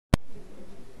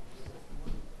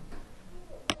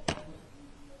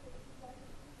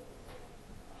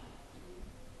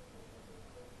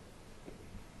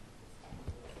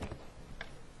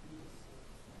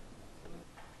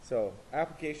So,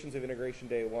 applications of integration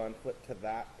day 1, flip to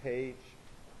that page.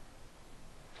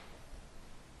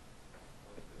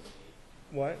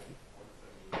 What?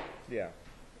 Yeah.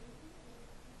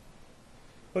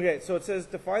 Okay, so it says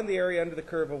define the area under the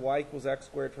curve of y equals x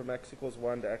squared from x equals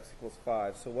 1 to x equals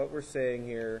 5. So what we're saying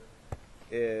here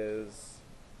is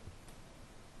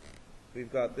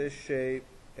we've got this shape,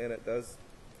 and it does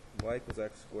y equals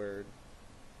x squared.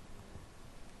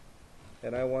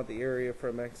 And I want the area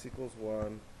from x equals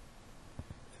 1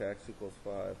 to x equals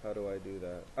 5. How do I do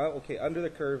that? Oh, okay, under the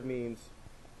curve means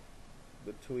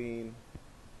between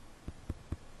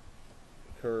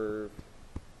curve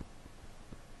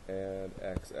and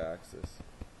x-axis.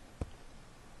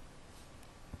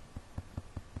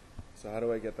 So how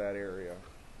do I get that area?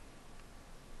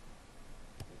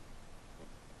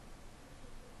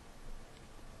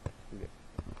 Okay.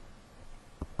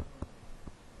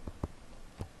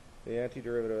 The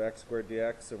antiderivative of x squared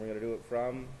dx, and we're going to do it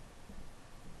from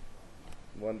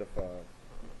 1 to 5.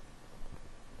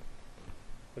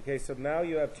 Okay, so now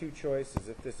you have two choices.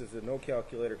 If this is a no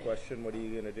calculator question, what are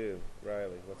you going to do?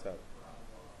 Riley, what's up?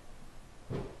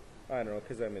 I don't know,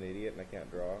 because I'm an idiot and I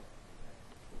can't draw.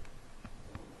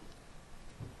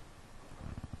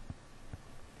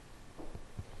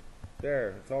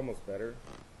 There, it's almost better.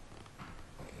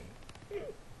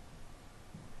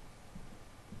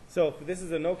 So if this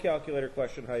is a no calculator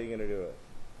question, how are you going to do it?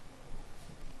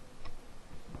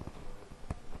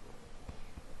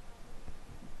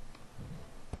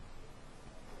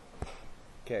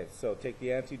 Okay, so take the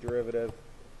antiderivative.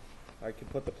 I can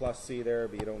put the plus c there,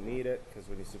 but you don't need it, because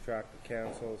when you subtract it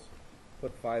cancels.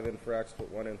 Put 5 in for x, put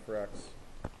 1 in for x.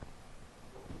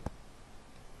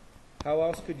 How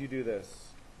else could you do this?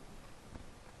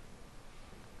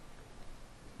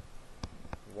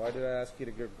 Why did I ask you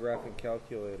to get a graphing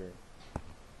calculator?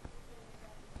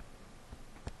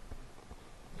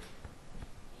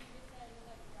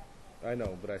 I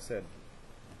know, but I said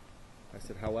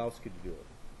how else could you do it?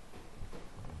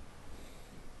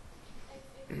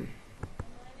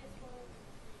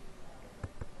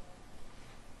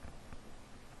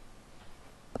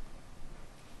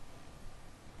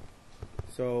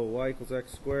 So y equals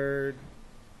x squared,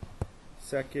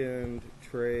 second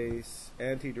trace,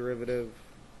 antiderivative,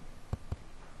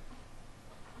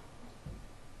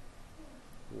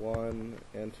 1,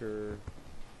 enter,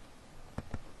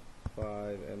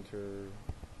 5, enter,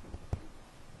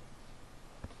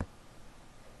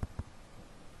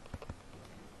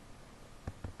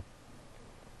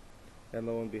 and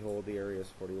lo and behold, the area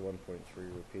is 41.3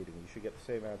 repeating. You should get the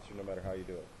same answer no matter how you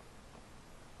do it.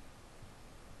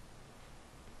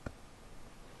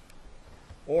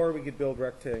 Or we could build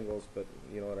rectangles, but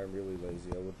you know what, I'm really lazy.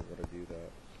 I wouldn't want to do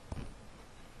that.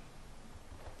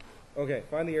 Okay,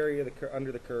 find the area of the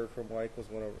under the curve from y equals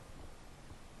 1 over...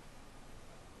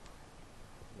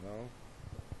 No?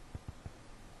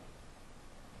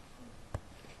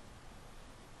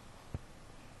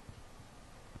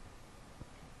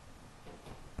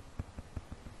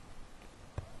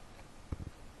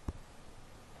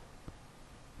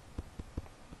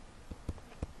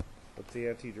 What's the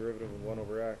antiderivative of 1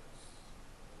 over x?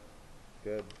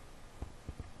 Good.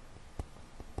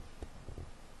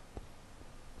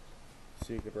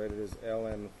 So you could write it as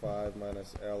ln5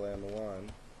 minus ln1.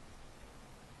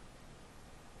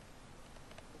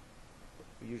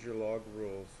 Use your log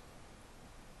rules.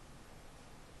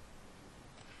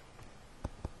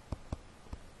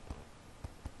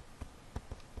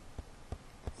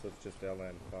 So it's just ln5.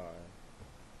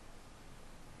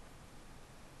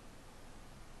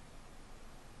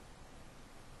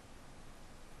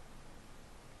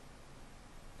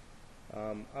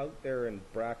 Out there in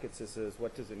brackets it says,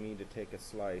 what does it mean to take a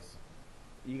slice?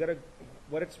 You gotta,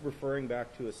 what it's referring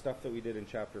back to is stuff that we did in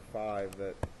chapter 5,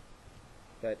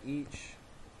 that each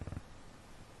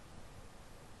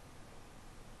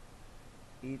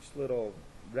little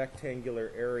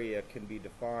rectangular area can be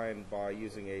defined by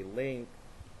using a length,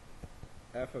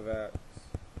 f of x,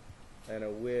 and a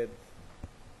width,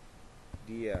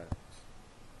 dx.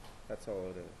 That's all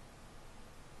it is.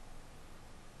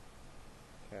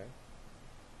 Okay?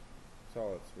 That's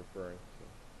all it's referring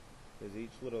to. Is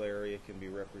each little area can be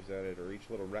represented, or each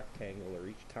little rectangle, or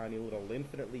each tiny little,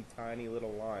 infinitely tiny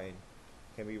little line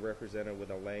can be represented with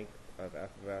a length of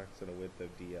f of x and a width of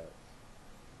dx.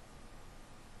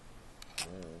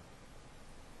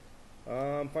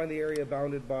 Find the area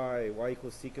bounded by y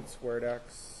equals secant squared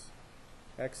x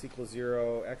equals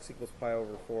 0, x equals pi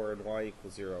over 4, and y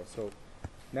equals 0. So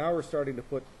now we're starting to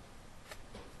put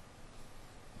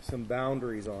some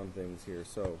boundaries on things here.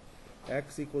 So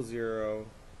x equals 0,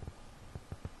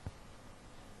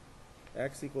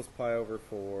 x equals pi over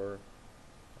 4,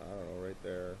 I don't know, right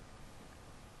there,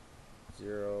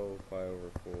 0, pi over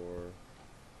 4,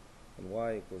 and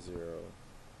y equals 0.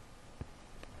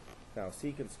 Now,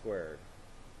 secant squared.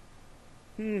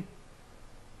 Of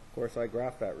course, I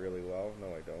graph that really well. No,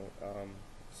 I don't.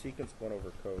 Secant's 1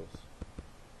 over cos.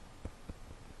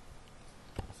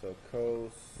 So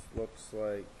cos looks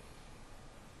like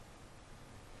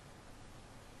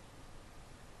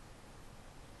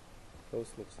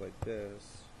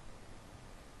this.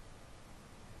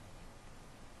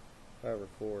 Pi over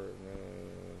 4.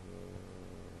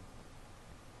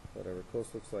 Whatever.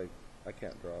 Cos looks like, I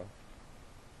can't draw.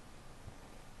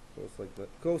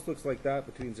 Cos looks like that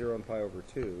between 0 and pi over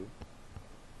 2.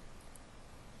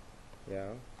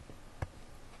 Yeah.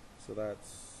 So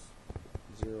that's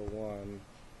 0, 1.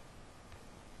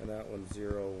 And that one's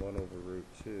 0, 1 over root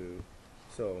 2.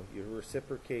 So you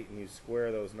reciprocate and you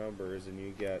square those numbers and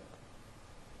you get,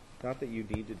 not that you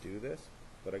need to do this,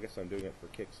 but I guess I'm doing it for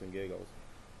kicks and giggles.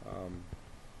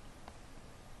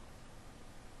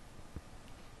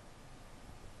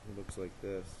 It looks like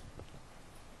this.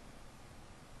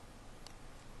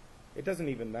 It doesn't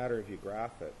even matter if you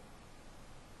graph it.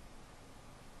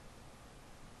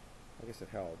 I guess it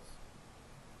helps.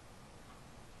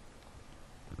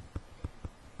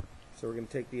 So we're going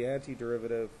to take the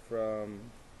antiderivative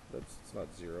from, it's not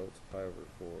 0, it's pi over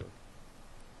 4.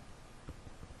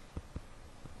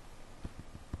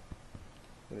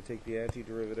 I'm going to take the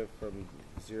antiderivative from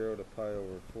 0 to pi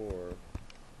over 4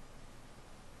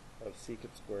 of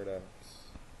secant squared x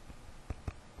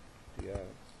dx.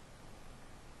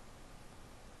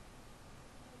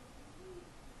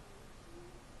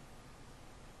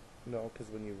 No,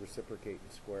 because when you reciprocate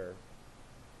and square,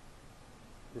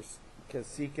 because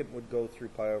secant would go through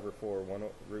pi over 4,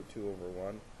 root 2 over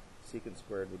 1. Secant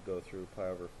squared would go through pi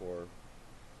over 4,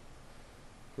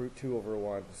 root 2 over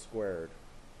 1 squared.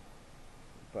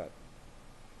 But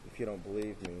if you don't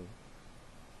believe me,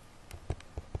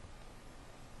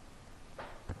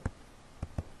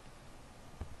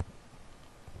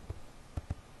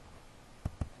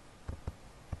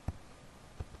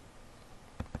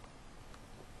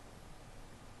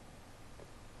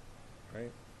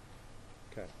 right?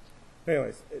 Okay.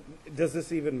 Anyways, does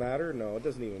this even matter? No, it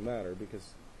doesn't even matter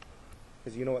because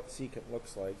you know what secant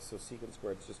looks like. So secant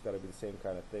squared's just got to be the same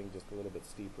kind of thing, just a little bit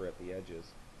steeper at the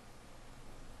edges.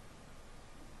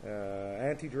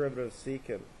 Antiderivative of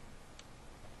secant,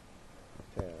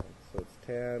 tan. So it's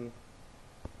tan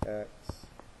x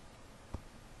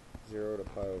 0 to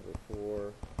pi over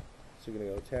 4. So you're going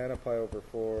to go tan of pi over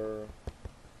 4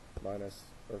 minus,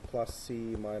 or plus c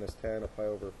minus tan of pi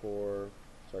over 4.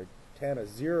 Sorry, tan of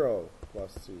 0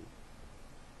 plus c.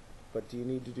 But do you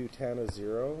need to do tan of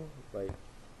 0? Like,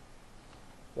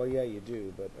 well, yeah, you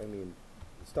do, but I mean,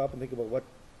 stop and think about what.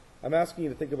 I'm asking you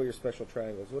to think about your special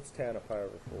triangles. What's tan of pi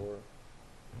over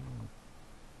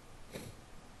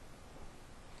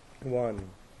 4? 1.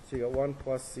 So you got 1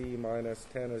 plus c minus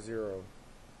tan of 0.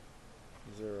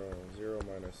 0. 0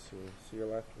 minus c. So you're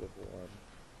left with 1.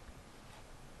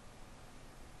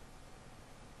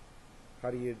 How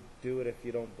do you do it if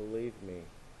you don't believe me?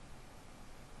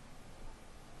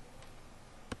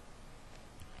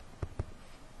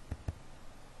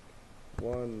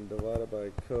 One divided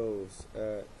by cos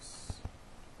x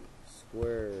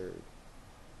squared,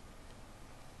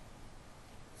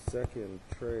 second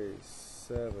trace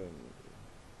 7.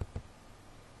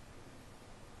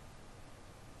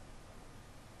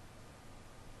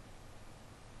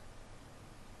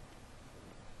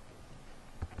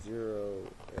 Zero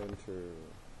enter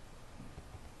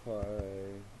pi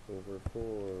over 4.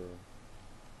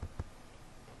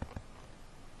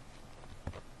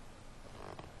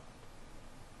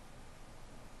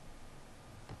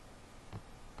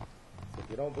 If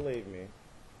you don't believe me,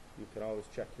 you can always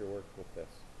check your work with this.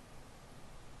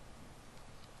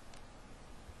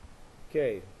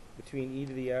 Okay, between e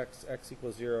to the x, x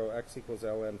equals 0, x equals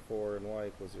ln 4, and y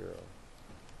equals 0.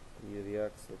 E to the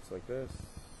x looks like this.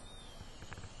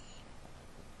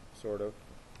 Sort of.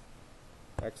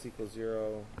 X equals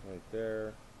 0, right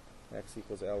there. X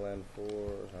equals ln 4,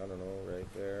 I don't know,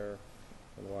 right there.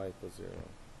 And y equals 0.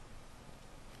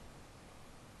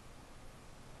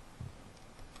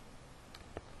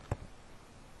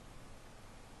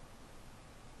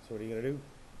 So what are you going to do?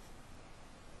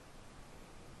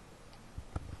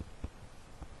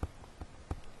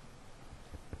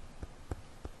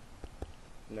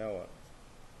 Now what?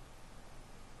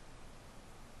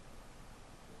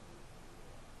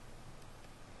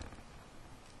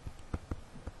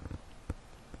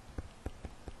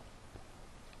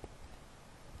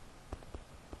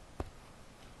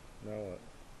 Now what?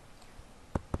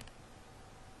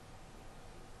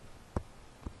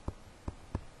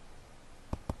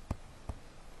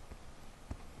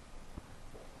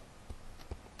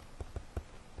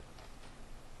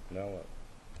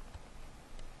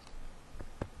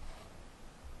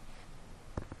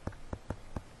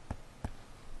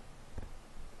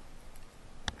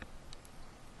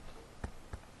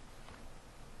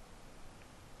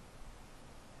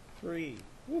 3.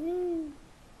 Woohoo!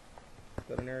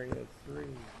 Got an area of 3.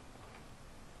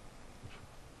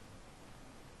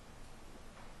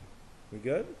 We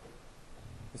good?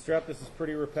 Mr. Epp, this is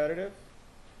pretty repetitive.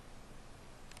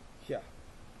 Yeah.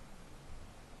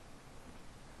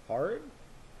 Hard?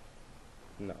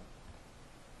 No.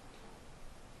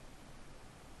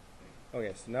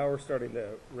 Okay, so now we're starting to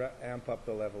amp up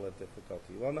the level of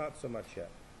difficulty. Well, not so much yet.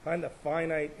 Find the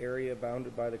finite area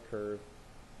bounded by the curve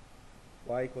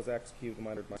y equals x cubed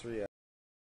minus 3x.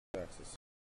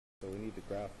 So we need to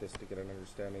graph this to get an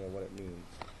understanding of what it means.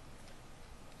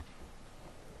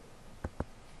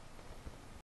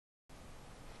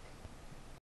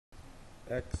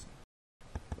 X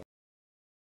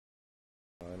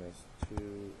minus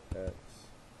 2x.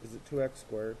 Is it 2x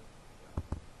squared?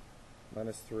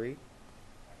 Minus 3?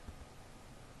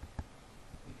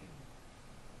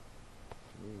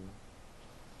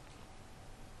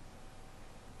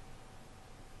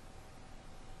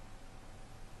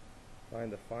 Find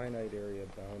the finite area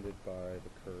bounded by the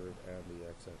curve and the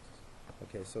x-axis.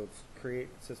 Okay, so it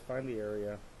says find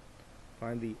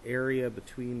the area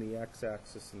between the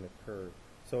x-axis and the curve.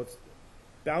 So it's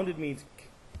bounded means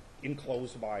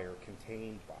enclosed by or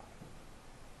contained by.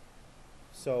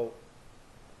 So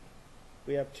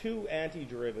we have two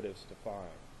antiderivatives to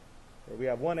find. Or we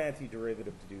have one antiderivative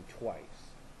to do twice.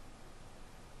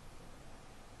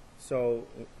 So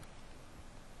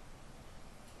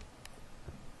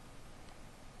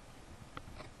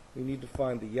we need to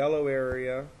find the yellow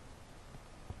area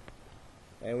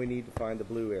and we need to find the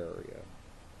blue area.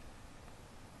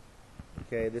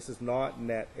 Okay, this is not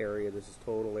net area, this is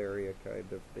total area kind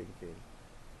of thinking.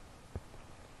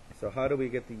 So how do we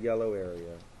get the yellow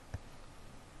area?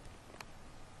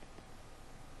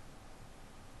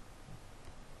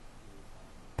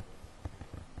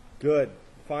 Good.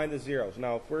 Find the zeros.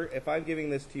 Now, if I'm giving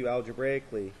this to you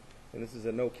algebraically, and this is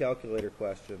a no calculator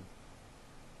question,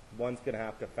 one's going to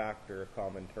have to factor a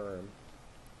common term.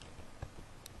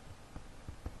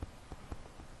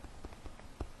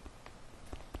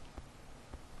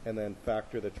 And then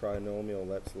factor the trinomial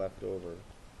that's left over.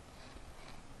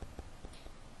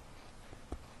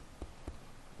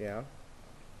 Yeah?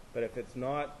 But if it's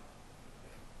not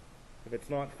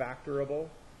factorable,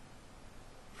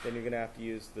 then you're going to have to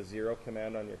use the zero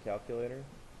command on your calculator.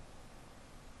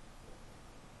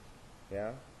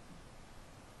 Yeah?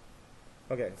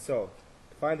 Okay, so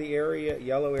to find the area,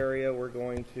 yellow area, we're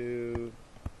going to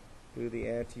do the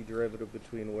antiderivative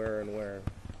between where and where?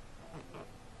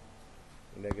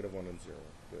 Negative 1 and 0.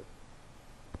 Good.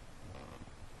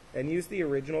 And use the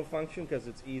original function because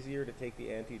it's easier to take the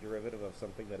antiderivative of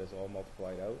something that is all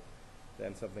multiplied out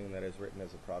than something that is written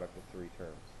as a product of three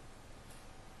terms.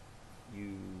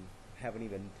 You haven't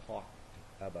even talked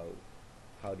about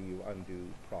how do you undo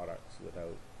products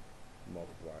without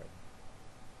multiplying.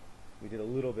 We did a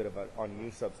little bit about on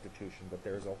U substitution, but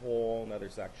there's a whole other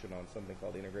section on something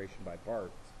called integration by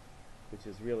parts, which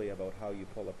is really about how you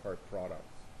pull apart products.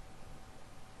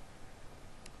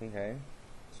 Okay,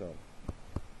 so,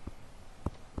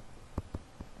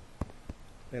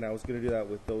 and I was going to do that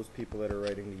with those people that are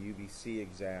writing the UBC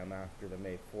exam after the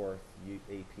May 4th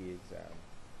AP exam,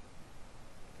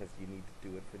 because you need to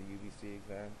do it for the UBC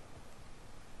exam.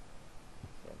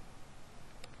 So,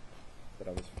 but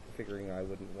I was figuring I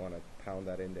wouldn't want to pound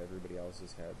that into everybody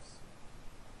else's heads.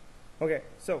 Okay,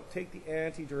 so take the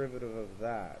antiderivative of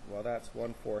that. Well, that's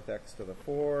 1/4 x to the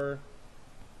 4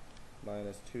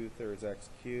 minus 2/3 x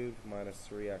cubed minus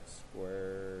 3x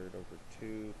squared over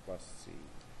 2 plus c.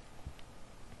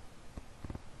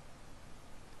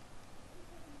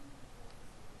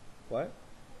 What?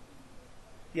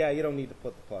 Yeah, you don't need to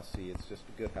put the plus c. It's just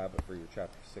a good habit for your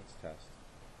chapter 6 test.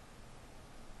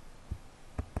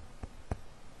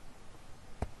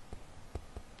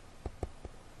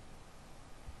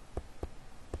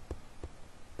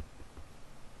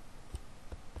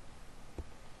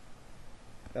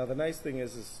 Now the nice thing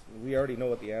is we already know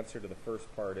what the answer to the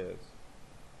first part is.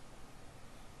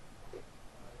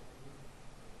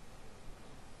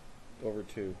 Over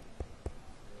 2.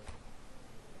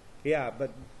 Yeah,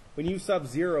 but when you sub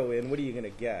 0 in, what are you going to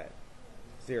get?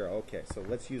 0. Okay, so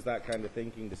let's use that kind of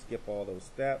thinking to skip all those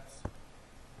steps.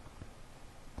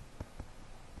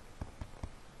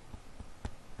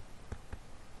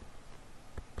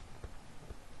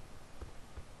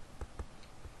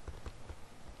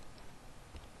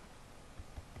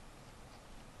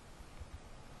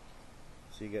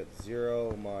 So you get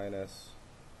 0 minus,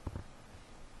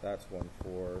 that's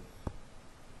 1/4,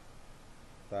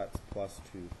 that's plus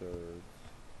 2/3,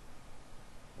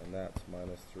 and that's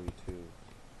minus 3/2.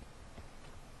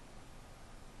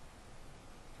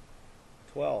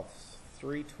 twelfths.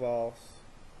 3/12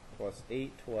 plus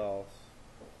 8/12.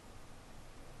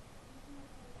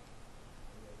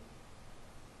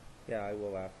 Yeah, I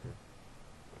will after.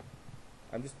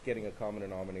 I'm just getting a common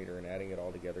denominator and adding it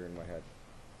all together in my head.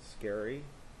 Scary?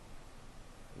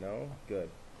 No? Good.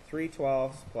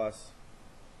 3/12 plus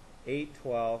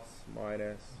 8/12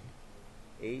 minus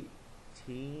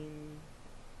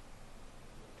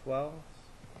 18/12.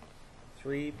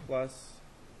 3 plus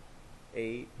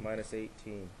 8 minus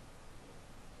 18.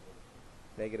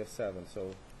 -7.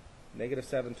 So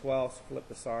 -7/12, flip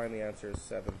the sign, the answer is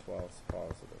 7/12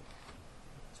 positive.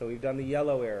 So we've done the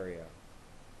yellow area.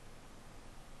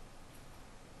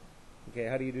 Okay,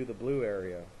 how do you do the blue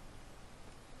area?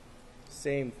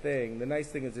 Same thing. The nice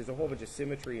thing is there's a whole bunch of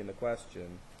symmetry in the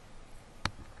question.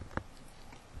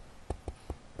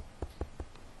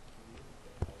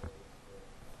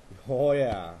 Oh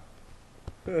yeah.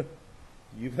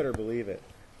 You better believe it.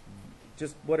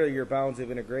 Just what are your bounds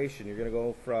of integration? You're going to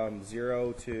go from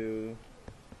 0 to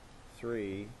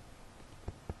 3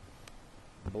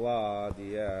 blah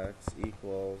dx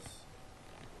equals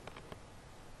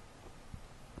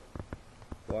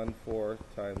 1/4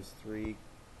 times 3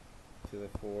 to the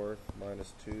 4th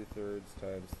minus 2/3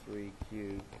 times 3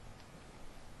 cubed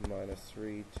minus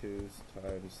 3/2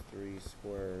 times 3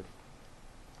 squared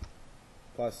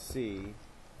plus c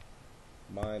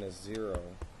minus 0.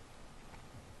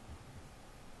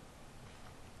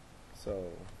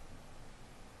 So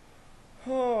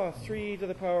 3 to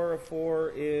the power of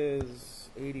 4 is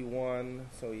 81.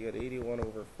 So you get 81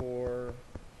 over 4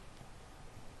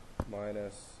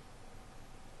 minus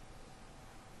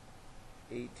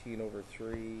 18 over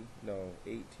 3. No,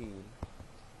 18.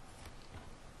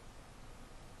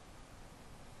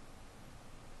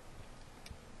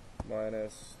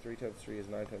 Minus 3 times 3 is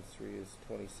 9 times 3 is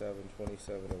 27.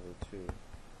 27 over 2.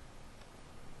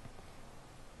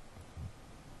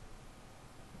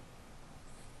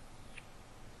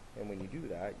 And when you do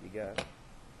that, you get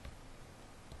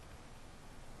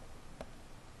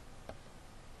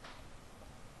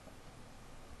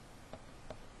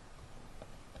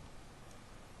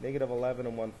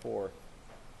 -11 1/4,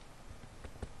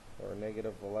 or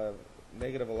negative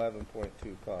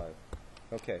 11.25.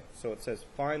 Okay, so it says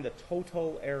find the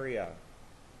total area.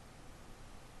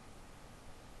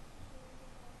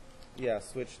 Yeah,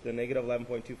 switch the negative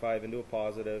 11.25 into a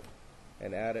positive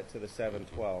and add it to the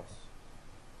 7/12.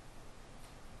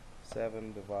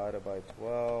 7 divided by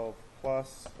 12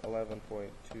 plus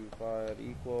 11.25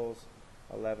 equals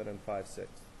 11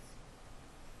 5/6.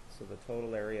 So the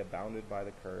total area bounded by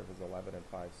the curve is 11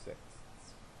 5/6.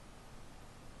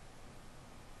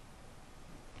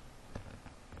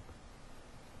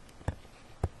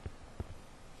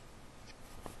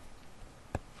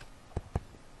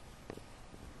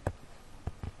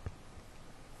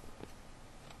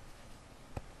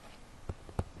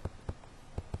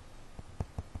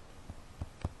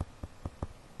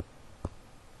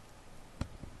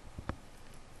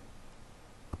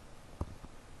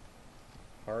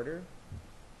 Harder?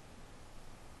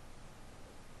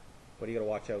 What are you going to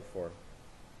watch out for?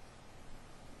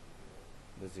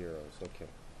 The zeros, okay.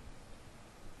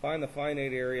 Find the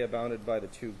finite area bounded by the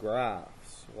two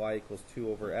graphs, y equals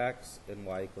 2 over x and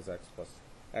y equals x plus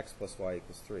y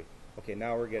equals 3. Okay,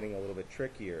 now we're getting a little bit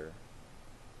trickier.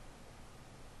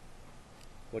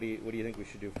 What do you think we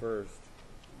should do first?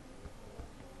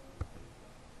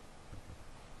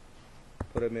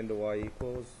 Put them into y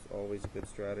equals, always a good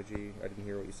strategy. I didn't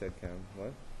hear what you said, Cam.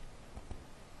 What?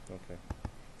 Okay.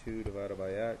 2 divided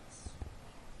by x.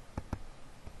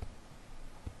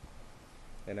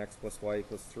 And x plus y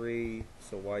equals 3,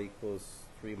 so y equals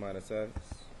 3 minus x.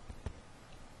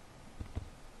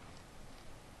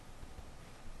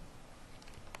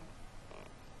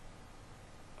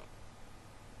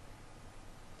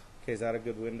 Okay, is that a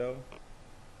good window?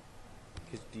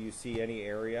 Do you see any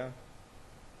area?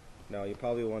 Now you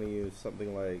probably want to use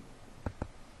something like,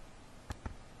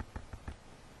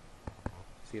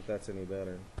 see if that's any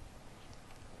better.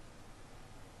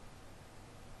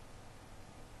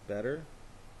 Better?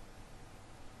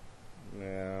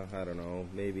 Yeah, I don't know.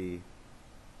 Maybe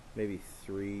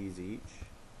 3s each.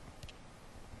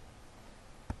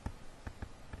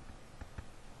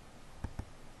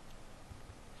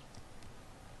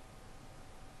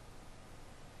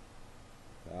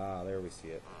 Ah, there we see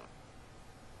it.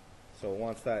 So it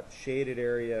wants that shaded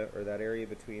area, or that area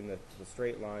between the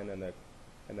straight line and the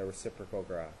reciprocal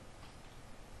graph.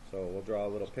 So we'll draw a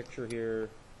little picture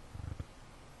here.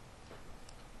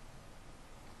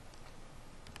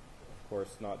 Of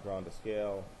course, not drawn to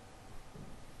scale.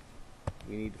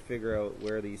 We need to figure out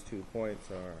where these 2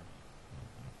 points are.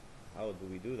 How do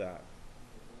we do that?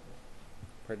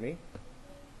 Pardon me?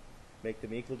 Make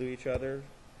them equal to each other.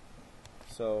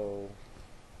 So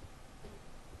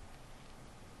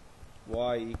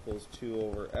y equals 2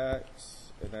 over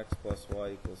x, and x plus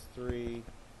y equals 3.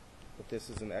 If this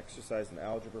is an exercise in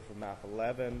algebra from Math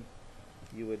 11,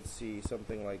 you would see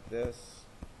something like this.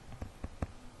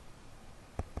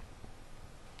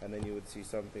 And then you would see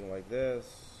something like this.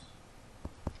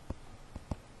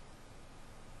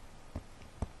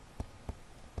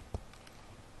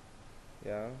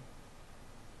 Yeah.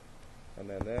 And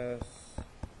then this.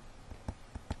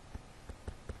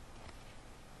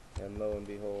 And lo and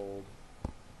behold,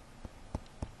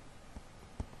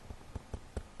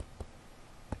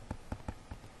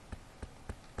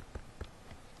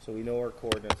 so we know our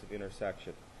coordinates of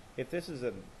intersection. If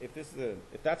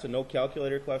that's a no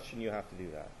calculator question, you have to do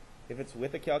that. If it's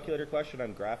with a calculator question,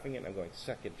 I'm graphing it and I'm going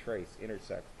second trace,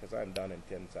 intersect, because I'm done in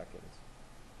 10 seconds.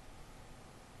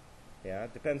 Yeah,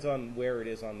 it depends on where it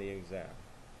is on the exam.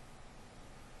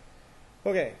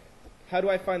 Okay, how do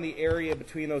I find the area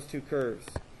between those two curves?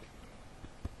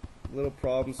 Little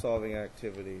problem solving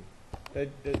activity.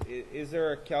 Is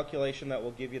there a calculation that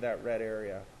will give you that red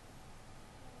area?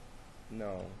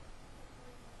 No.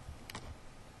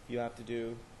 You have to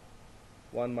do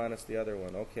one minus the other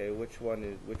one. Okay, which one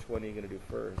are you going to do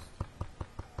first?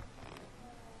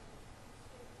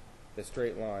 The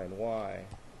straight line. Why?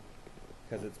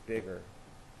 Because it's bigger.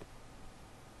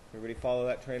 Everybody follow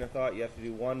that train of thought? You have to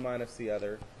do one minus the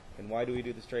other. And why do we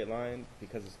do the straight line?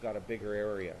 Because it's got a bigger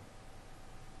area.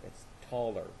 It's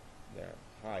taller there,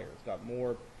 higher. It's got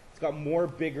more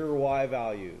bigger y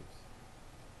values.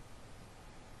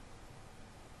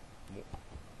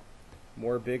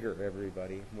 More bigger,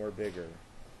 everybody. More bigger.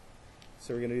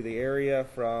 So we're going to do the area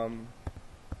from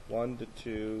 1 to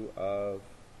 2 of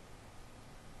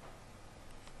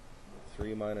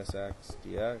 3 minus x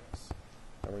dx.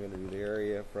 And we're going to do the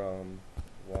area from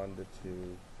 1 to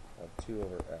 2 of 2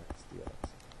 over x dx.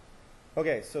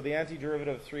 Okay, so the antiderivative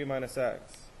of 3 minus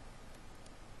x.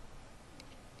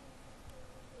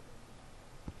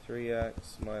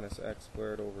 3x minus x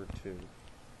squared over 2.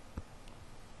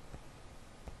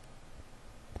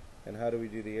 And how do we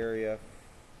do the area?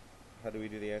 How do we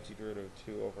do the antiderivative of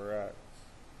 2 over x?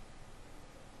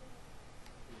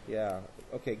 Yeah.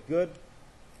 Okay,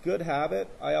 good habit.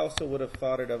 I also would have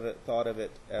thought of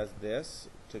it as this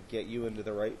to get you into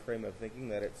the right frame of thinking,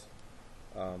 that it's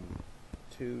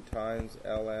 2 times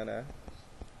ln x.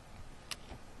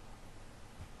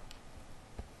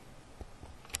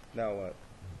 Now what?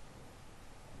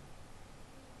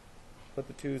 Put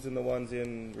the 2's and the 1's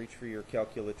in, reach for your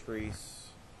calculatrice,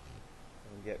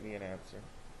 and get me an answer.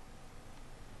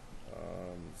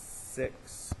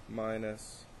 6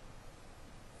 minus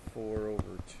 4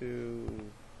 over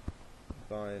 2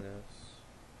 minus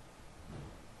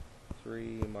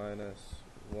 3 minus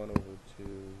 1 over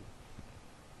 2.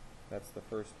 That's the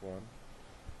first one.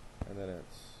 And then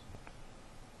it's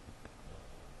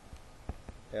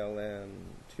ln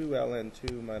 2 ln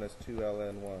 2 minus 2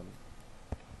 ln 1.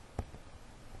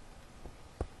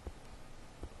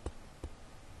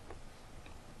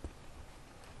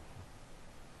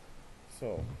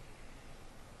 So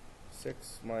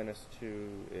 6 minus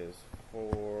 2 is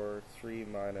 4. 3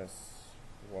 minus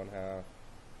 1/2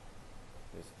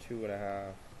 is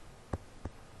 2.5.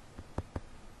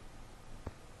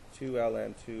 2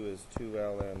 ln 2 is 2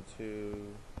 ln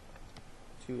 2.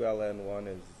 2 ln 1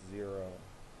 is 0.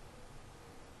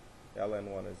 ln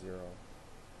 1 is 0.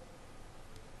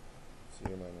 So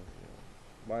minus 0.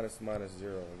 Minus minus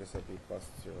 0. I guess that'd be plus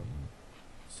 0.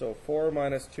 So 4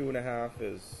 minus 2.5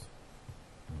 is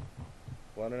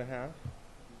 1.5?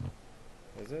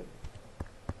 Is it?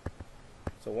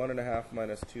 So 1.5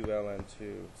 minus 2 ln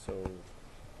 2. So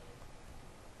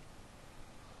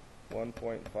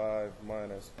 1.5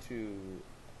 minus 2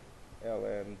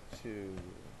 ln 2.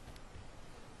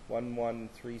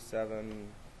 1137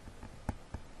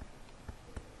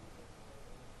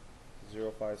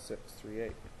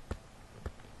 05638.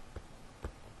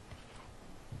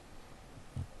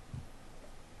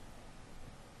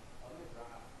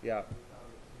 Yeah.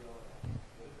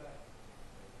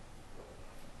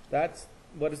 That's,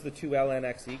 what is the 2 ln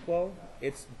x equal?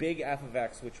 It's big f of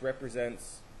x, which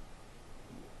represents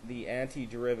the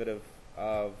antiderivative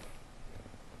of...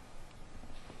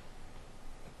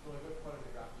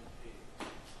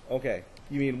 Okay,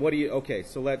 you mean, what do you, okay,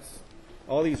 so let's,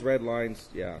 all these red lines,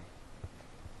 yeah.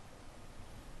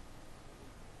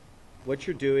 What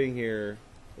you're doing here,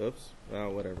 oops, oh,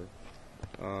 whatever.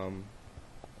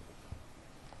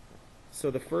 So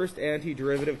the first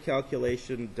antiderivative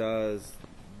calculation does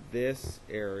this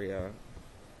area,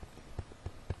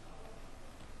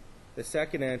 The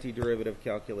second antiderivative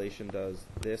calculation does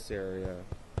this area.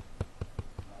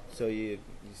 So you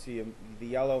see the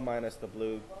yellow minus the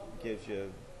blue gives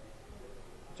you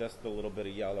just the little bit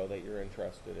of yellow that you're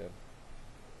interested in.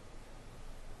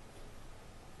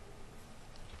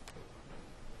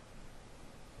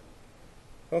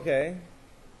 Okay,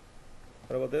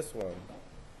 what about this one?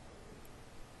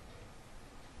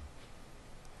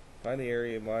 Find the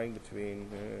area lying between,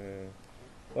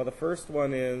 well, the first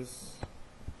one is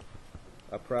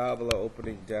a parabola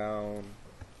opening down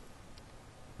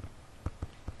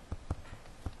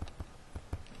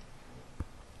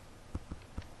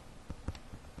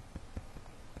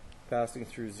passing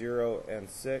through 0 and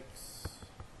 6.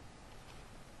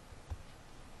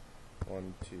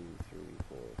 1, 2, 3,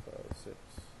 4, 5, 6.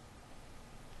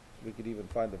 We could even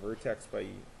find the vertex by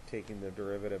taking the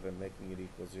derivative and making it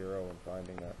equal 0 and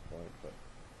finding that point, but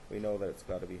we know that it's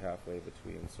got to be halfway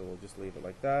between, so we'll just leave it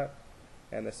like that.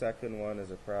 And the second one is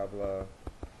a parabola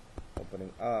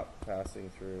opening up, passing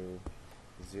through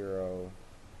 0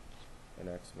 and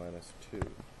x minus 2.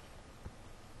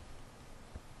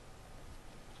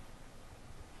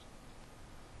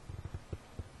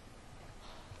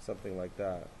 Something like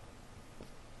that.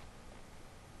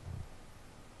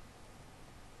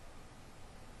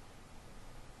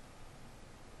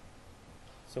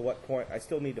 So what point? I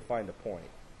still need to find a point.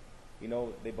 You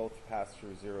know they both pass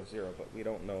through 0, 0, but we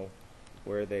don't know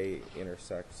where they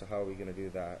intersect. So how are we going to do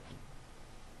that?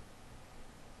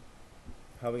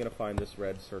 How are we going to find this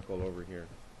red circle over here?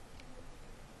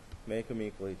 Make them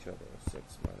equal each other.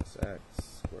 6 minus x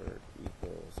squared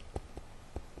equals.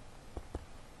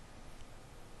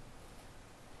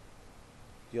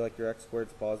 Do you like your x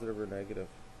squareds positive or negative?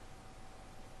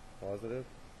 Positive?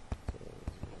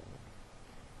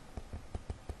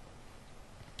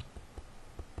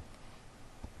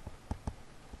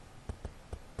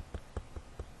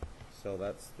 So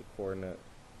that's the coordinate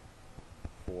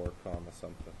 4 comma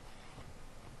something.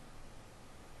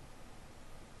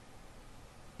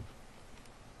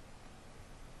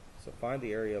 So find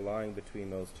the area lying between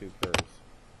those two curves.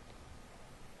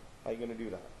 How are you going to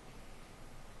do that?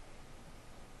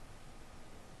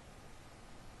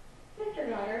 Mr.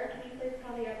 Goddard, can you please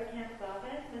call the upper campus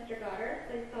office? Mr. Goddard,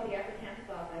 please call the upper campus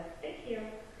office. Thank you.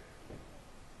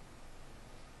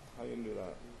 How are you going to do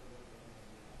that?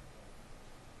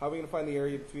 How are we going to find the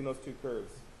area between those two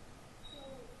curves?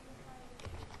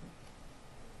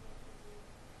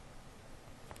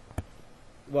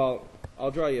 Well,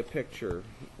 I'll draw you a picture.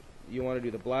 You want to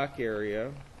do the black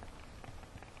area.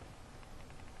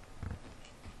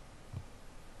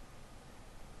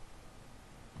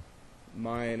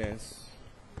 Minus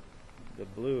the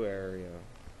blue area.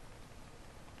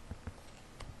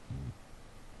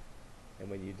 And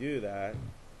when you do that,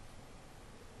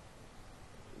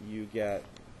 you get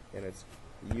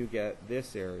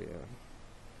this area.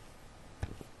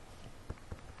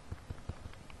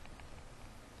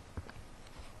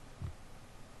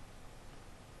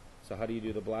 So how do you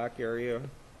do the black area?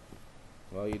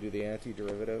 Well, you do the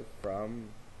antiderivative from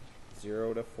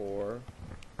 0 to 4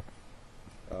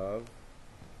 of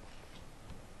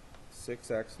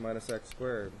 6x minus x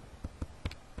squared.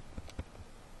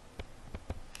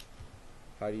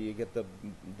 How do you get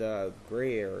the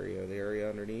gray area, the area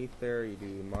underneath there? You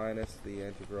do minus the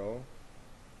integral.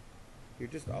 You're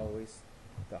just always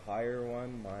the higher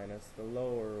one minus the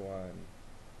lower one.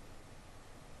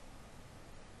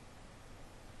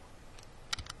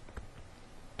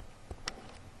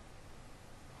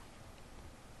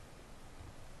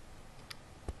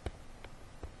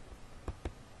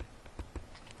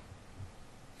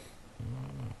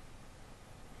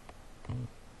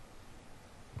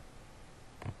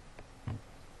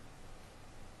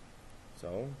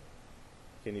 So,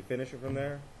 can you finish it from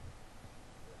there?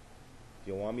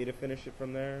 Do you want me to finish it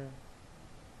from there?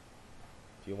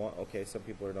 Do you want, okay, some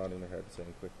people are nodding their head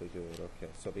saying quickly do it.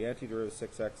 Okay, so the antiderivative of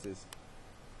 6x is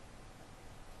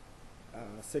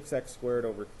 6x squared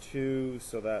over 2,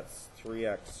 so that's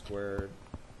 3x squared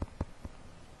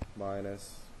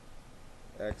minus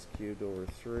x cubed over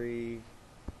 3.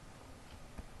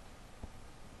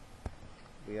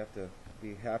 We have to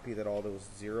be happy that all those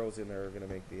zeros in there are going to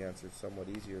make the answer somewhat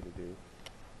easier to do.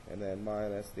 And then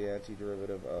minus the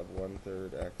antiderivative of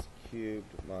 1/3 x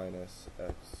cubed minus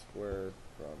x squared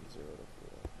from 0 to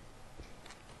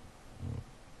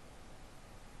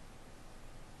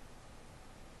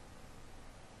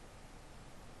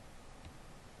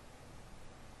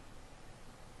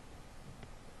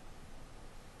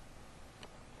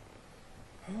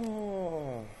 4.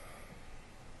 Oh,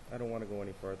 I don't want to go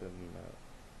any farther than that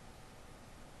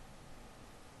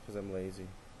because I'm lazy.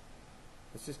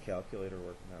 It's just calculator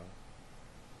work now.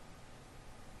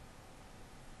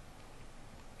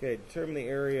 Okay, determine the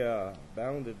area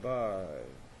bounded by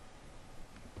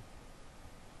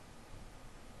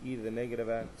e to the negative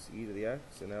x, e to the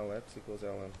x, and lx equals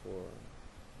ln4.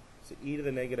 So e to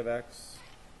the negative x,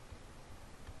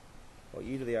 well,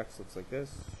 e to the x looks like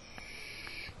this.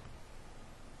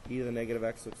 E to the negative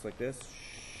x looks like this.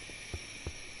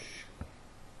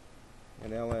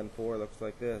 And ln4 looks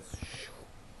like this.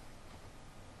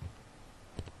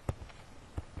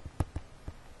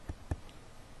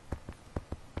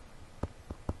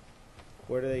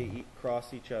 Where do they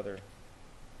cross each other?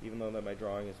 Even though that my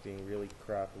drawing is being really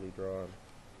crappily drawn.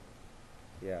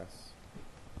 Yes.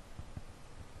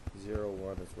 0,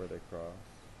 1 is where they cross.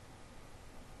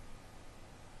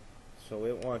 So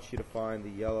it wants you to find the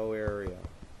yellow area.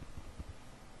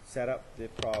 Set up the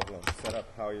problem. Set up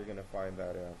how you're going to find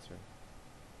that answer.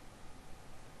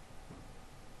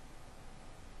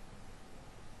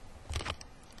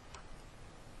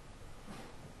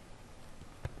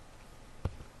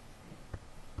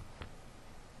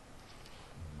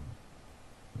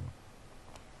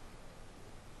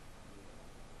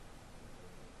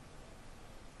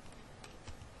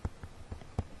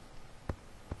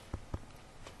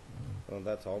 Well,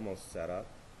 that's almost set up.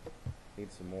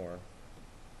 Need some more.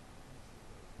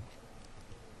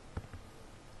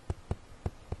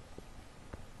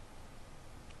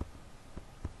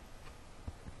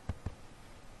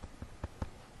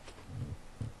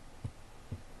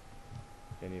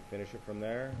 Can you finish it from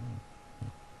there?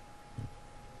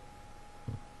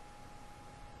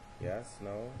 Yes?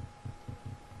 No?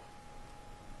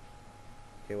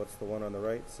 Okay, what's the one on the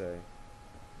right say?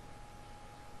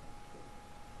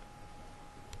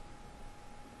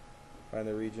 Find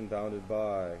the region bounded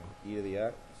by e to the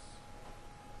x.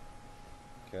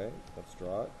 Okay, let's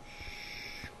draw it.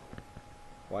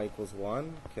 Y equals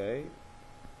 1. Okay.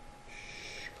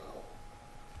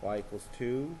 Y equals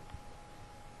 2.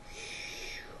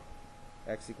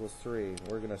 X equals 3.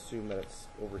 We're going to assume that it's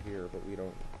over here, but we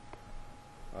don't.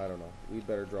 I don't know. We'd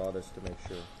better draw this to make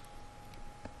sure.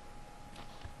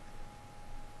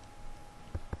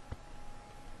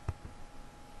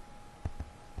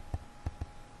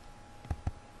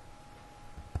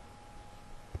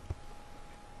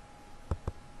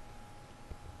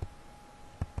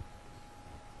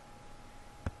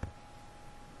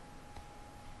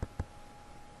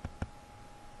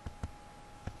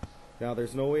 Now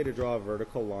there's no way to draw a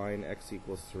vertical line x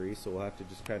equals 3, so we'll have to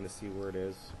just kind of see where it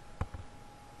is.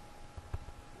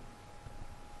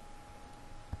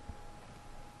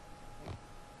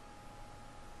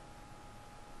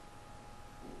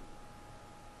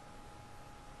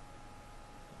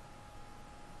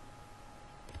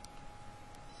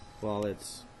 Well,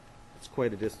 it's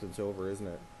quite a distance over, isn't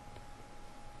it?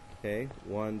 Okay,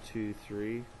 1, 2,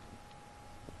 3.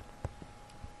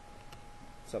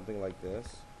 Something like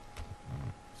this.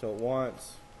 So it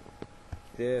wants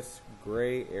this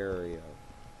gray area.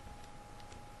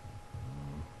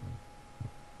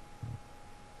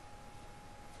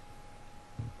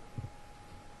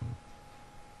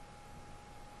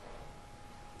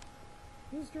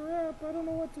 Mr. Rapp, I don't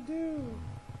know what to do.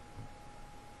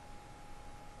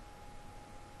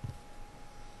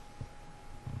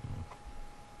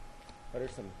 What are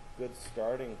some good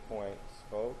starting points,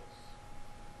 folks?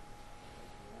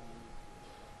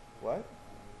 What?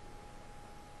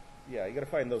 Yeah, you got to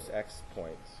find those x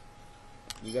points.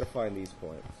 You got to find these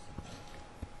points.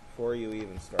 Before you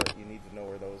even start, you need to know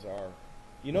where those are.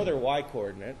 You know their y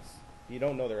coordinates. You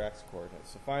don't know their x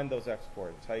coordinates. So find those x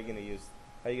coordinates. How are you going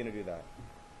to do that?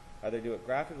 Either do it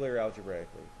graphically or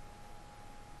algebraically.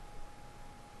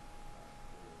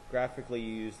 Graphically,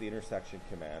 you use the intersection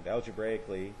command.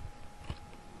 Algebraically,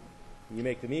 you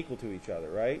make them equal to each other,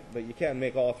 right? But you can't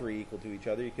make all three equal to each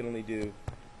other. You can only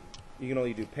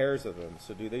do pairs of them.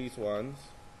 So do these ones.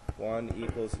 1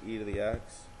 equals e to the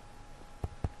x.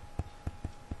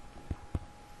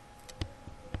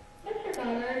 Mr.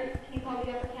 Goddard, can you call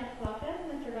the upper campus office?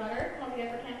 Mr. Goddard, call the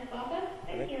upper campus office.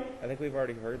 Thank you. I think we've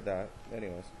already heard that.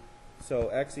 Anyways. So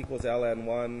x equals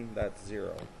ln1, that's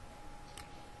 0.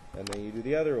 And then you do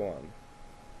the other one.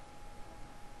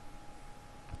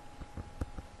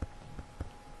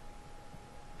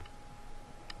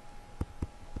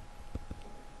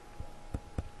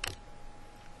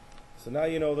 So now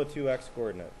you know the two x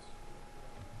coordinates.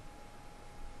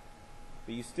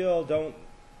 But you still don't.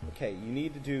 Okay, you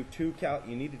need to do two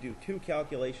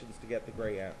calculations to get the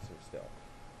gray answer still.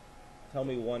 Tell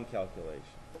me one calculation.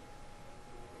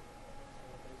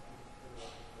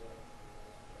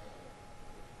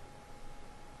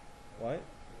 What?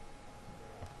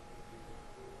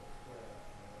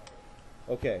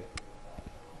 Okay.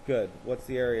 Good. What's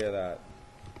the area of that?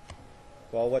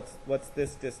 Well, what's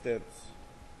this distance?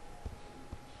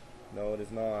 No, it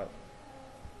is not.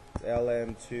 It's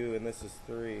ln2, and this is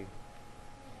 3.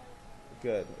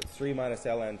 Good. It's 3 minus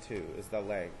ln2 is the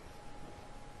length.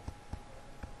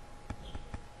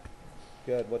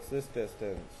 Good. What's this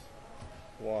distance?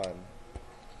 1.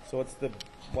 So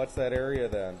what's that area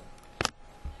then?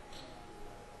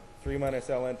 3 minus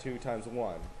ln2 times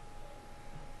 1.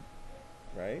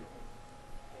 Right?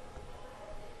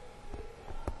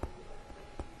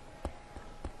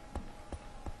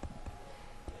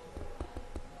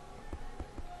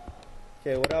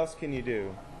 Okay, what else can you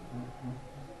do?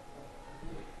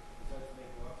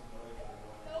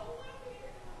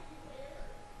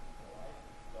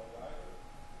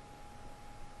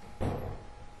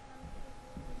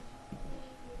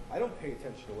 I don't pay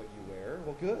attention to what you wear.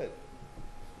 Well, good.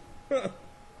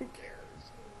 Who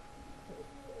cares?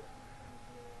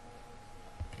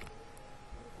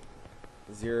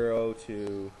 Zero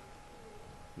to,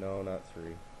 no, not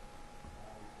 3.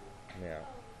 Yeah.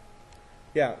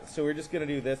 Yeah, so we're just going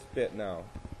to do this bit now.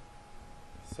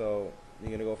 So you're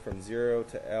going to go from 0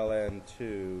 to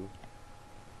ln2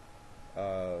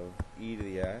 of e to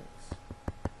the x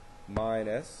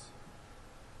minus,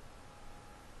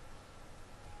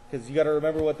 because you got to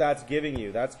remember what that's giving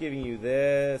you. That's giving you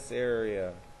this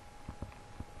area.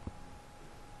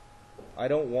 I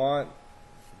don't want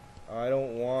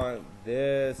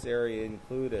this area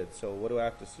included. So what do I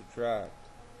have to subtract?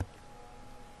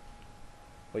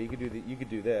 Well, you could do this. You could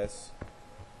do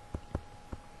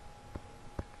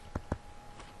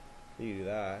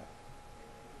that.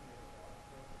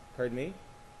 Pardon me?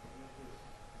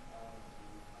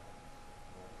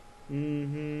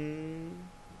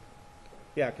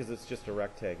 Yeah, because it's just a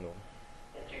rectangle.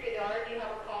 Mr. Goddard, you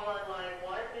have a call on line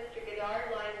 1. Mr.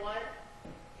 Goddard, line 1.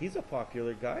 He's a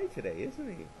popular guy today,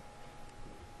 isn't he?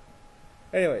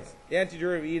 Anyways, the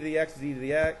antiderivative of e to the x is e to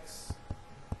the x.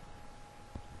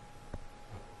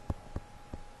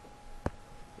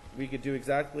 We could do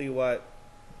exactly what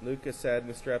Lucas said,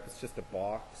 Mr. Epp, it's just a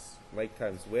box, length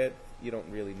times width. You don't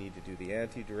really need to do the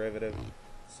antiderivative,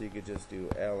 so you could just do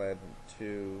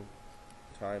ln2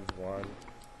 times 1.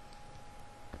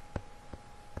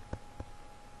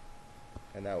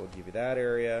 And that would give you that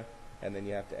area, and then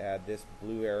you have to add this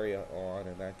blue area on,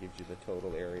 and that gives you the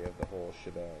total area of the whole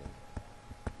shebang.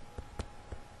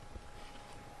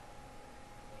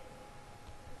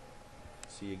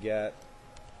 So you get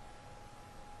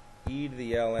e to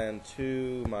the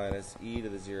ln2 minus e to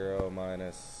the 0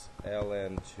 minus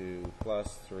ln2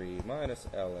 plus 3 minus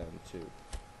ln2.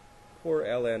 Poor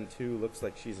ln2 looks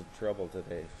like she's in trouble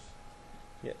today.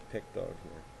 Get picked on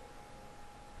here.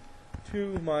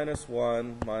 2 minus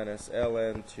 1 minus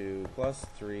ln2 plus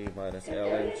 3 minus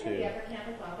Custodian to the ln2. upper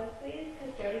campus office, please.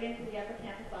 Custodian to the upper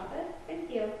campus office. Thank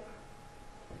you.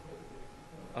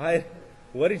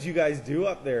 What did you guys do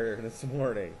up there this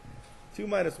morning? 2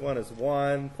 minus 1 is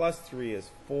 1, plus 3 is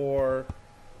 4,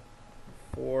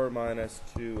 4 minus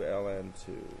 2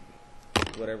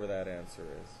 ln2, whatever that answer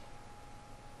is.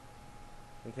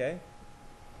 Okay?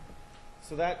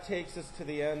 So that takes us to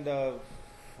the end of,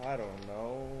 I don't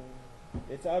know.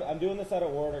 I'm doing this out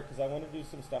of order because I want to do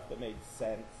some stuff that made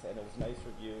sense, and it was a nice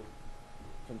review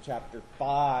from Chapter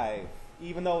 5.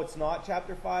 Even though it's not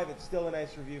Chapter 5, it's still a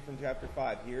nice review from Chapter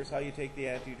 5. Here's how you take the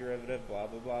antiderivative, blah,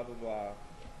 blah, blah, blah, blah.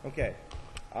 Okay,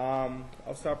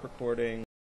 I'll stop recording.